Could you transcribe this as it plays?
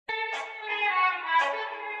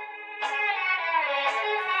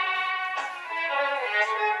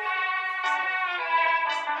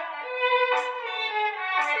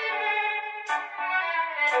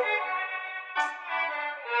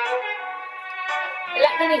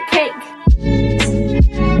Let me eat cake.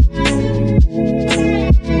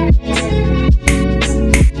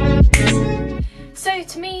 So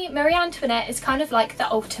to me, Marie Antoinette is kind of like the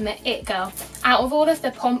ultimate it girl. Out of all of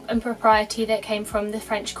the pomp and propriety that came from the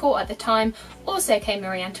French court at the time, also came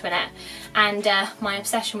Marie Antoinette, and my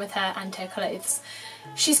obsession with her and her clothes.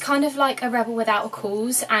 She's kind of like a rebel without a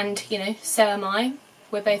cause, and you know, so am I.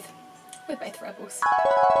 We're both rebels.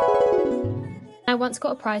 I once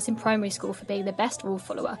got a prize in primary school for being the best rule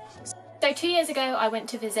follower. So 2 years ago I went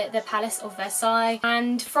to visit the Palace of Versailles,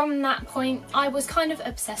 and from that point I was kind of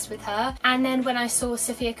obsessed with her. And then when I saw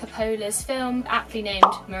Sophia Coppola's film, aptly named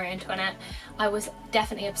Marie Antoinette, I was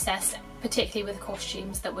definitely obsessed, particularly with the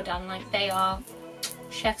costumes that were done. Like, they are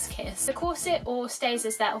chef's kiss. The corset, or stays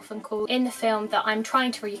as they're often called, in the film that I'm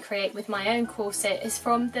trying to recreate with my own corset is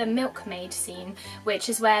from the milkmaid scene, which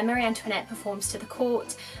is where Marie Antoinette performs to the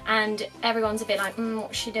court and everyone's a bit like,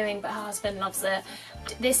 what's she doing, but her husband loves it.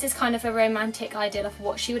 This is kind of a romantic ideal of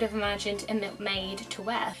what she would have imagined a milkmaid to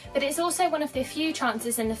wear. But it's also one of the few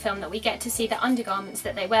chances in the film that we get to see the undergarments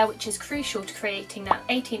that they wear, which is crucial to creating that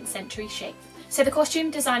 18th century shape. So the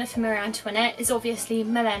costume designer for Marie Antoinette is obviously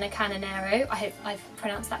Marie Antionette, I hope I've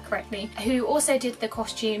pronounced that correctly, who also did the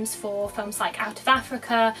costumes for films like Out of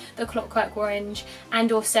Africa, The Clockwork Orange, and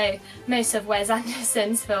also most of Wes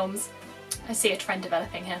Anderson's films. I see a trend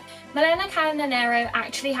developing here. Marie Antionette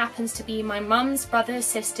actually happens to be my mum's brother's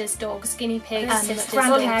sister's dog's guinea pig, sister's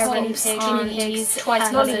grandparents' guinea pigs, twice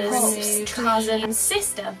mothers, cousin's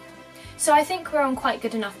sister. So I think we're on quite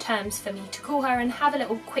good enough terms for me to call her and have a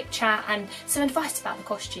little quick chat and some advice about the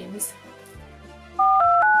costumes.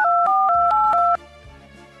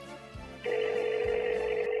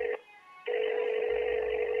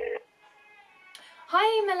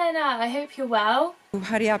 Hi Milena, I hope you're well.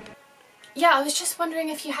 Hurry up. Yeah, I was just wondering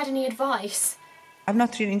if you had any advice. I'm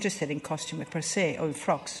not really interested in costume per se, or in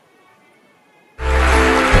frocks.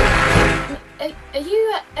 Are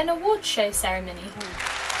you at an award show ceremony?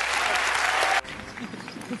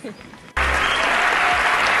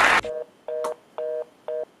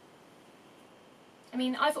 I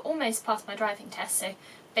mean, I've almost passed my driving test, so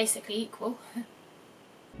basically equal.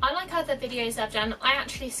 Unlike other videos I've done, I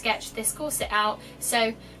actually sketched this corset out,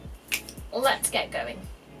 so let's get going.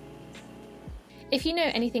 If you know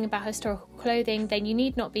anything about historical clothing, then you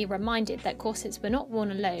need not be reminded that corsets were not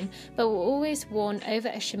worn alone, but were always worn over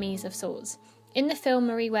a chemise of sorts. In the film,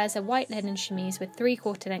 Marie wears a white linen chemise with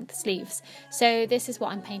 3/4 length sleeves, so this is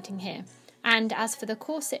what I'm painting here. And as for the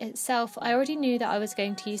corset itself, I already knew that I was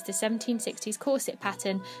going to use the 1760s corset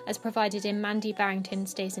pattern as provided in Mandy Barrington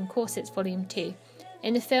Stays in Corsets Volume 2.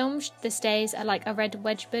 In the film, the stays are like a red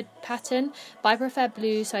wedgwood pattern, but I prefer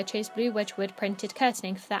blue, so I chose blue wedgwood printed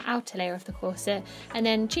curtaining for that outer layer of the corset, and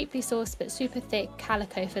then cheaply sourced but super thick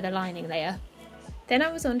calico for the lining layer. Then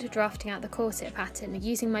I was on to drafting out the corset pattern,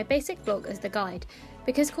 using my basic block as the guide.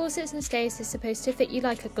 Because corsets and stays are supposed to fit you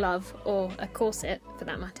like a glove, or a corset for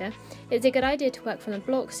that matter, it's a good idea to work from the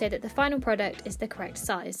block so that the final product is the correct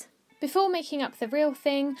size. Before making up the real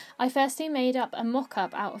thing, I firstly made up a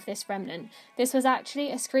mock-up out of this remnant. This was actually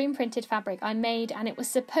a screen printed fabric I made, and it was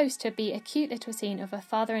supposed to be a cute little scene of a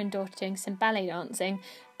father and daughter doing some ballet dancing,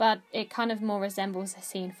 but it kind of more resembles a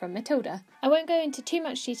scene from Matilda. I won't go into too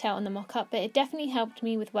much detail on the mock-up, but it definitely helped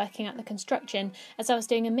me with working out the construction, as I was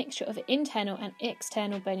doing a mixture of internal and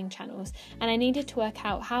external boning channels, and I needed to work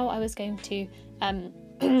out how I was going to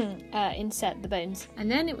insert the bones. And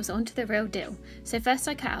then it was on to the real deal. So first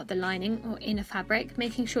I cut out the lining or inner fabric,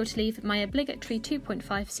 making sure to leave my obligatory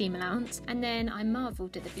 2.5 seam allowance, and then I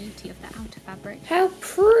marvelled at the beauty of the outer fabric. How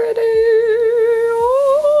pretty!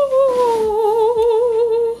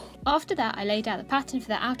 After that, I laid out the pattern for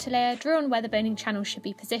the outer layer, drew on where the boning channels should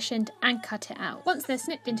be positioned, and cut it out. Once they're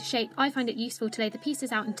snipped into shape, I find it useful to lay the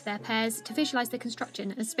pieces out into their pairs to visualise the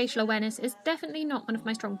construction, as spatial awareness is definitely not one of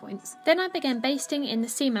my strong points. Then I began basting in the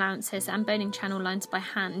seam allowances and boning channel lines by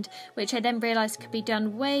hand, which I then realised could be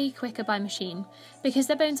done way quicker by machine. Because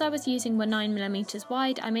the bones I was using were 9mm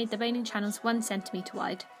wide, I made the boning channels 1cm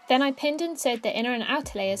wide. Then I pinned and sewed the inner and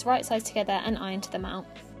outer layers right sides together and ironed them out.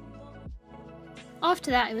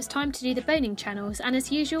 After that, it was time to do the boning channels, and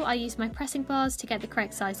as usual I used my pressing bars to get the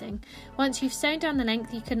correct sizing. Once you've sewn down the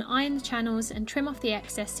length, you can iron the channels and trim off the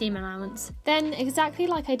excess seam allowance. Then, exactly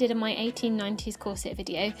like I did in my 1890s corset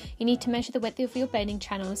video, you need to measure the width of your boning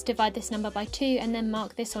channels, divide this number by 2, and then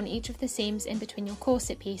mark this on each of the seams in between your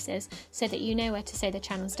corset pieces so that you know where to sew the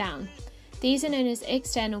channels down. These are known as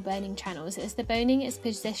external boning channels, as the boning is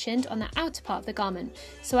positioned on the outer part of the garment.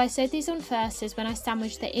 So I sewed these on first, as when I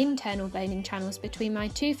sandwiched the internal boning channels between my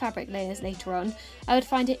two fabric layers later on, I would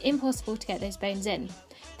find it impossible to get those bones in.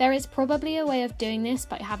 There is probably a way of doing this,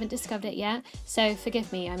 but I haven't discovered it yet, so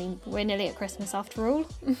forgive me. I mean, we're nearly at Christmas after all.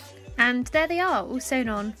 And there they are, all sewn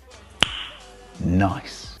on.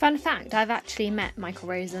 Nice. Fun fact, I've actually met Michael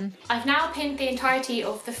Rosen. I've now pinned the entirety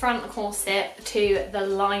of the front corset to the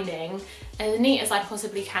lining as neat as I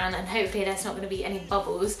possibly can, and hopefully there's not going to be any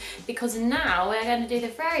bubbles, because now we're going to do the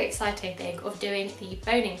very exciting thing of doing the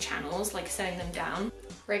boning channels, like sewing them down.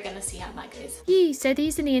 We're going to see how that goes. So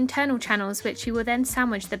these are the internal channels, which you will then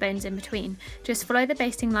sandwich the bones in between. Just follow the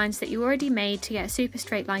basting lines that you already made to get a super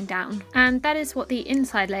straight line down. And that is what the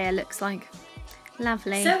inside layer looks like.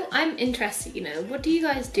 Lovely. So I'm interested, you know, what do you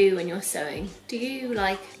guys do when you're sewing? Do you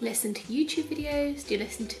like listen to YouTube videos? Do you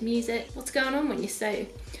listen to music? What's going on when you sew?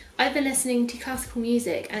 I've been listening to classical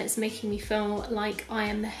music and it's making me feel like I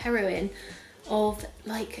am the heroine of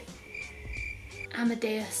like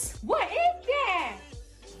Amadeus. What is that?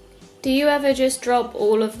 Do you ever just drop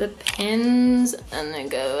all of the pins and they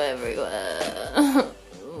go everywhere?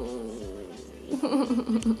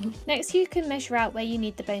 Next, you can measure out where you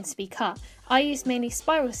need the bones to be cut. I use mainly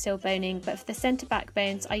spiral steel boning, but for the centre back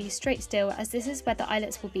bones I use straight steel, as this is where the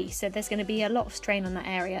eyelets will be, so there's going to be a lot of strain on that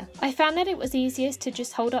area. I found that it was easiest to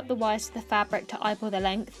just hold up the wires to the fabric to eyeball the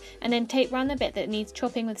length, and then tape round the bit that needs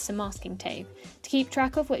chopping with some masking tape. To keep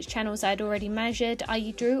track of which channels I had already measured,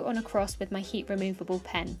 I drew on a cross with my heat removable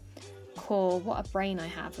pen. Cool, what a brain I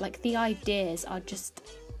have. Like, the ideas are just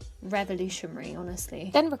revolutionary,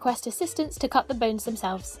 honestly. Then request assistance to cut the bones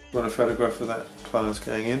themselves. Want a photograph of that pliers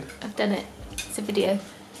going in? I've done it. It's a video.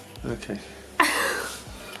 Okay.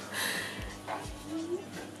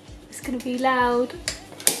 It's gonna be loud.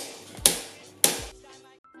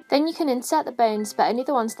 Then you can insert the bones, but only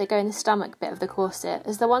the ones that go in the stomach bit of the corset,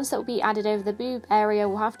 as the ones that will be added over the boob area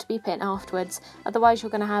will have to be pinned afterwards, otherwise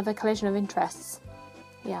you're going to have a collision of interests.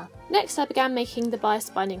 Yeah. Next, I began making the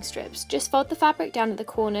bias binding strips. Just fold the fabric down at the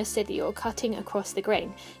corner so that you're cutting across the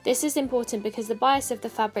grain. This is important because the bias of the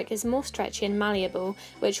fabric is more stretchy and malleable,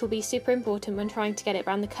 which will be super important when trying to get it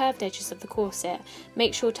around the curved edges of the corset.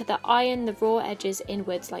 Make sure to iron the raw edges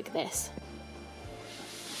inwards like this.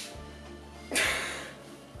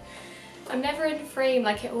 I'm never in frame,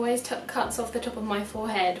 like it always cuts off the top of my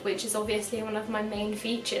forehead, which is obviously one of my main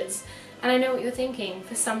features. And I know what you're thinking,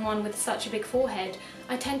 for someone with such a big forehead,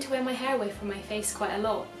 I tend to wear my hair away from my face quite a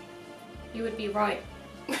lot. You would be right.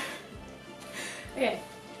 Okay,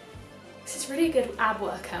 this is really a good ab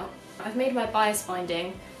workout. I've made my bias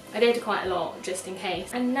binding. I did quite a lot just in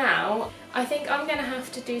case. And now I think I'm going to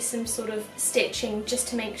have to do some sort of stitching just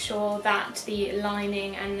to make sure that the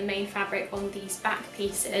lining and the main fabric on these back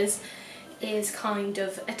pieces is kind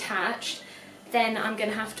of attached. Then I'm going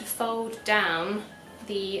to have to fold down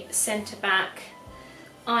the centre back,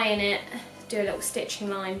 iron it, do a little stitching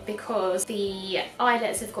line, because the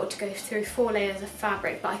eyelets have got to go through 4 layers of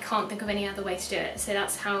fabric, but I can't think of any other way to do it, so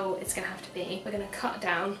that's how it's going to have to be. We're going to cut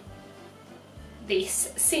down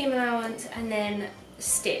this seam allowance and then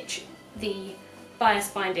stitch the bias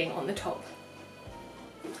binding on the top.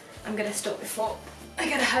 I'm going to stop before I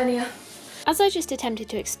get a hernia. As I just attempted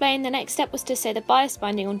to explain, the next step was to sew the bias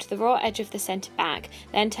binding onto the raw edge of the centre back,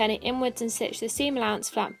 then turn it inwards and stitch the seam allowance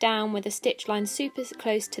flap down with a stitch line super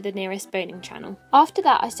close to the nearest boning channel. After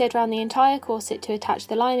that, I sewed around the entire corset to attach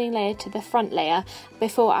the lining layer to the front layer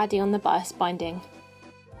before adding on the bias binding.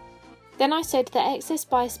 Then I sewed the excess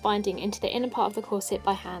bias binding into the inner part of the corset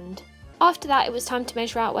by hand. After that, it was time to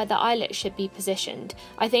measure out where the eyelets should be positioned.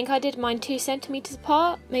 I think I did mine 2 centimeters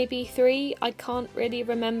apart, maybe 3, I can't really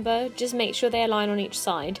remember. Just make sure they align on each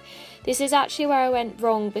side. This is actually where I went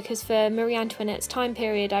wrong, because for Marie Antoinette's time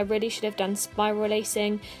period I really should have done spiral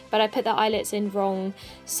lacing, but I put the eyelets in wrong,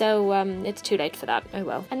 so it's too late for that, oh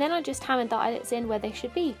well. And then I just hammered the eyelets in where they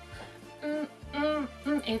should be.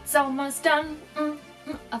 It's almost done.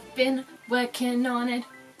 I've been working on it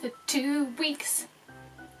for 2 weeks.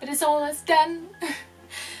 But it's almost done.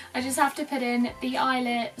 I just have to put in the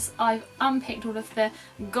eyelets. I've unpicked all of the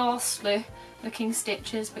ghastly looking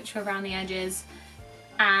stitches which are around the edges,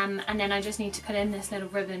 and then I just need to put in this little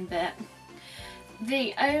ribbon bit.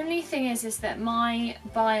 The only thing is that my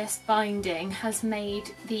bias binding has made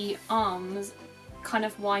the arms kind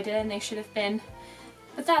of wider than they should have been,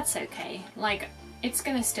 but that's okay. Like, it's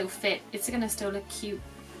gonna still fit, it's gonna still look cute.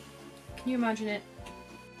 Can you imagine it?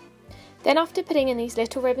 Then after putting in these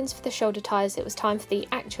little ribbons for the shoulder ties, it was time for the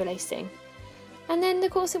actual lacing. And then the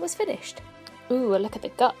corset was finished. Ooh, look at the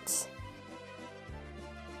guts.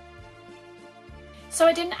 So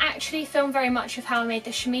I didn't actually film very much of how I made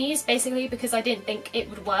the chemise, basically because I didn't think it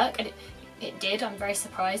would work, and it did, I'm very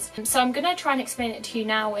surprised. So I'm going to try and explain it to you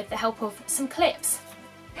now with the help of some clips.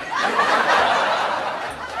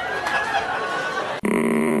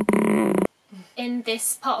 in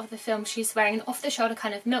this part of the film she's wearing an off-the-shoulder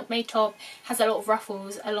kind of milkmaid top, has a lot of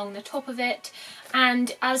ruffles along the top of it,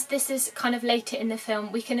 and as this is kind of later in the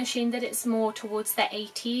film we can assume that it's more towards the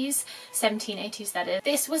 80s, 1780s that is.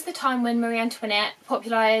 This was the time when Marie Antoinette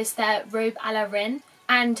popularised their robe à la reine,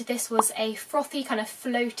 and this was a frothy kind of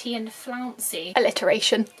floaty and flouncy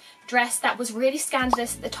alliteration dress that was really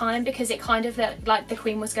scandalous at the time because it kind of looked like the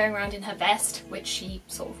Queen was going around in her vest, which she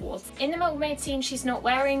sort of was. In the milkmaid scene she's not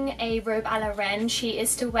wearing a robe à la reine, she is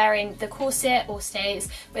still wearing the corset or stays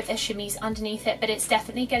with a chemise underneath it, but it's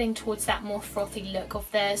definitely getting towards that more frothy look of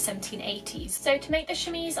the 1780s. So to make the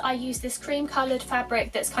chemise I used this cream coloured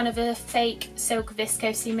fabric that's kind of a fake silk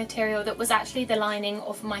viscosy material that was actually the lining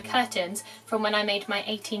of my curtains from when I made my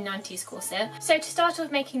 1890s corset. So to start off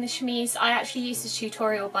making the chemise I actually used a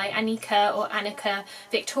tutorial by Annika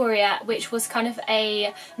Victoria, which was kind of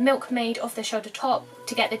a milkmaid off the shoulder top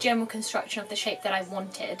to get the general construction of the shape that I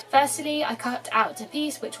wanted. Firstly, I cut out a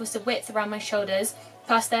piece which was the width around my shoulders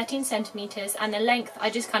plus 13 centimeters, and the length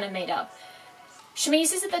I just kind of made up.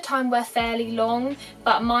 Chemises at the time were fairly long,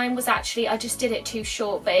 but mine was actually, I just did it too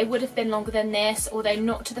short, but it would have been longer than this, although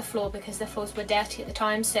not to the floor because the floors were dirty at the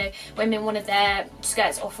time, so women wanted their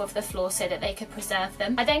skirts off of the floor so that they could preserve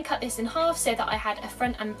them. I then cut this in half so that I had a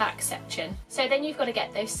front and back section. So then you've got to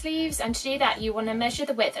get those sleeves, and to do that you want to measure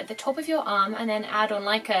the width at the top of your arm and then add on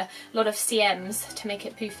like a lot of CMs to make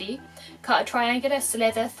it poofy. Cut a triangular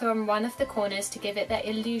slither from one of the corners to give it the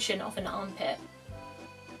illusion of an armpit.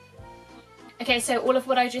 Okay, so all of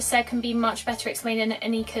what I just said can be much better explained in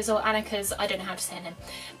Annika's or Annika's, I don't know how to say her name,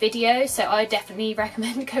 video, so I definitely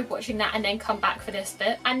recommend go watching that and then come back for this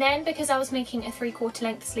bit. And then because I was making a 3/4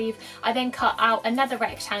 length sleeve, I then cut out another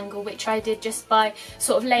rectangle, which I did just by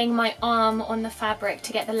sort of laying my arm on the fabric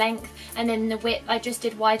to get the length, and then the width I just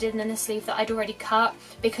did wider than the sleeve that I'd already cut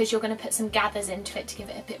because you're going to put some gathers into it to give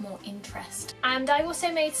it a bit more interest. And I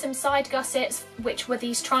also made some side gussets, which were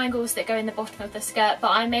these triangles that go in the bottom of the skirt,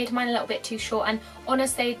 but I made mine a little bit too short, and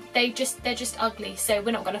honestly they're just ugly, so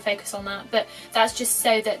we're not going to focus on that, but that's just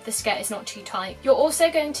so that the skirt is not too tight. You're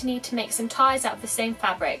also going to need to make some ties out of the same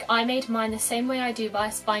fabric. I made mine the same way I do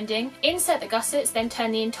bias binding. Insert the gussets, then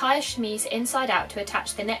turn the entire chemise inside out to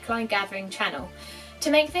attach the neckline gathering channel.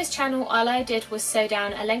 To make this channel, all I did was sew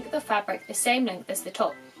down a length of fabric the same length as the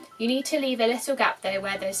top. You need to leave a little gap though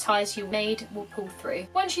where those ties you made will pull through.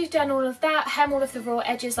 Once you've done all of that, hem all of the raw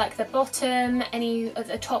edges like the bottom, any of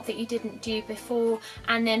the top that you didn't do before,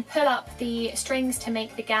 and then pull up the strings to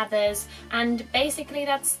make the gathers, and basically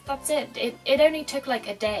that's it. It only took like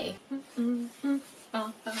a day.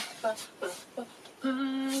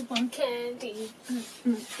 I want candy.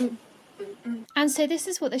 And so this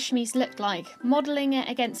is what the chemise looked like. Modelling it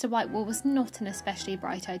against a white wall was not an especially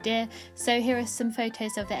bright idea, so here are some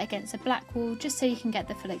photos of it against a black wall just so you can get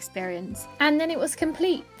the full experience. And then it was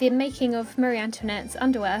complete, the making of Marie Antoinette's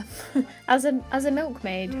underwear as a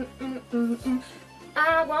milkmaid.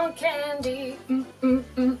 I want candy.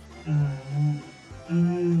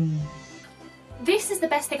 This is the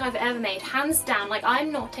best thing I've ever made, hands down. Like,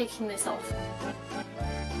 I'm not taking this off.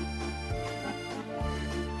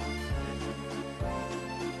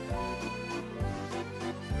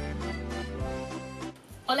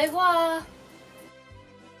 Au revoir!